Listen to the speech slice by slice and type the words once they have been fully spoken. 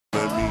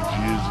Let me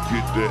just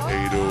get the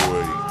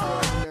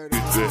 808.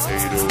 Get the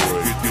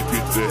 808.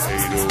 Get the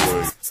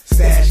 808.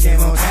 Stash came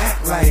on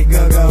act like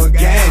go-go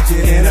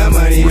gadget, and the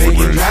money make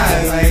you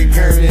drive like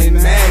curving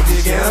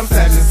magic. And I'm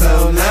flashing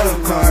so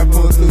low, car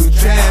pull through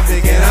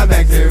traffic, and I'm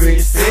back to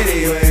Rich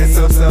City where it's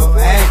so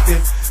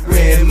active.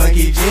 Red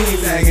monkey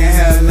jeans, acting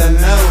hella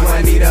low.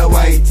 I need a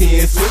white tee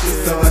and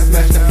switches, so I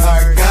smash the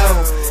cargo.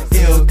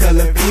 Ill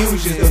color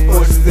fusions, the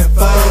forces and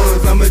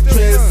foes. I'm a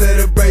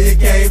trendsetter, bro, you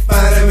can't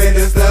find them in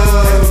the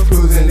stores.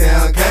 Cruising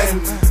down,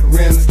 cutting,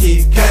 rims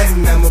keep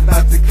cutting. I'm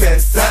about to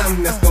cut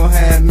something that's gonna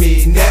have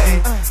me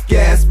nutting.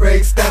 Gas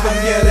brake stop,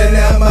 I'm yelling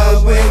out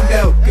my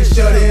window, cause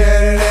shorty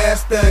had an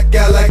ass stuck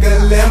out like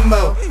a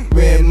limo.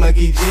 Red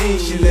monkey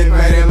jeans, she live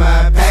right in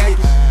my package.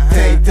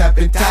 Tank top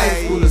and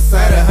tight, full of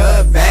sight of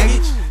her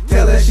baggage.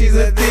 Tell her she's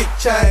a thick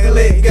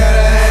chocolate, got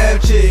a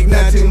half chick.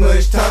 Not too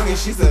much talking,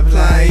 she's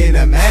applying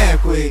the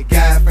math quick.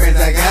 Got friends,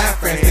 I got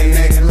friends,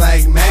 connected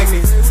like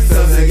magnets.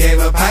 So gave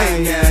a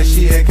pint, now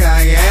she a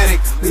cognac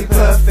addict. We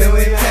puffin',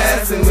 we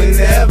passin', we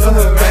never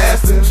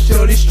harassing.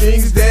 Shorty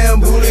strings down,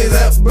 booties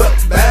up,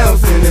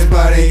 bouncing. This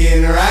party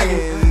getting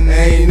rockin',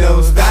 ain't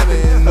no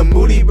stopping. A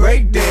booty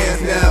break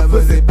dance, now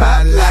pussy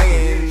pop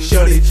locking.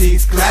 Shorty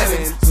cheeks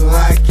clapping, so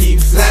I keep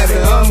slapping.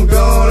 I'm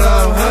going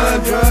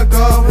off, drunk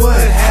off what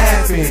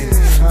happened.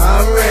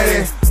 I'm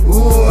ready,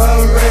 ooh,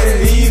 I'm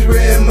ready. These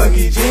red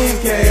monkey jeans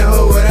can't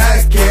hold what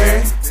I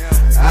carry.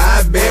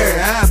 I bear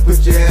it, I put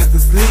your ass to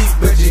sleep,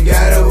 but you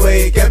gotta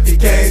wake up, you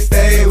can't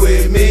stay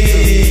with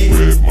me.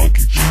 Red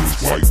monkey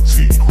jeans, white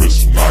tee,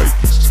 crisp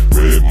Nikes.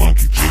 Red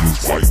monkey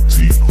jeans, white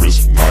tee,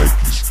 crisp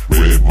Nikes.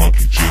 Red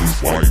monkey jeans,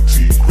 white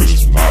tee,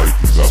 crisp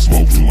Nikes. I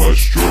smoke too much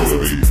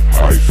strawberry,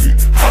 hyphy.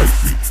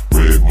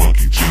 Red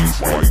monkey jeans,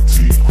 white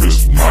tee,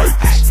 crisp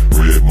Nikes.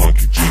 Red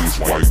monkey jeans,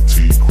 white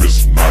tee,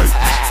 crisp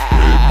Nikes.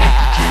 Red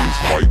monkey jeans,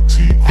 white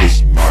tee,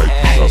 crisp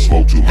Nikes. I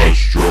smoke too much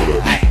strawberry,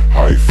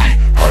 hyphy.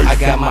 I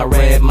got my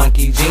red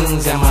monkey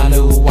jeans and my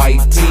new white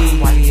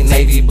tee,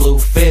 navy blue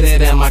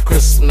fitted and my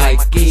crisp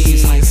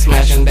Nikes.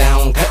 Smashing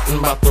down, cutting,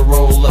 about to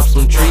roll up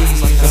some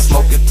trees and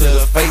smoke it to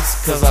the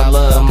face, cause I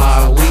love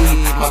my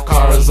weed. My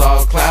car is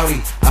all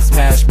cloudy, I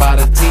smashed by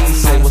the T.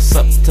 Say what's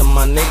up to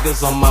my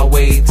niggas on my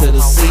way to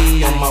the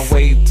sea. On my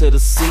way to the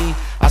sea,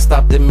 I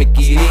stopped at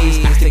Mickey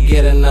D's to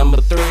get a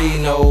number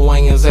 3, no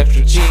wings,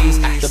 extra cheese.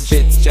 The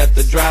bitch at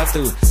the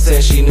drive-thru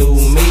said she knew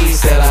me.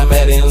 Said I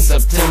met her in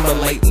September,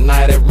 late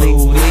night at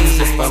Rudy's.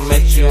 If I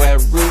met you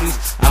at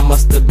Rudy's, I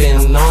must have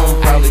been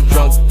known. Probably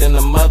drunk than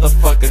a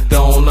motherfucker,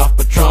 going off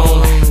Patron.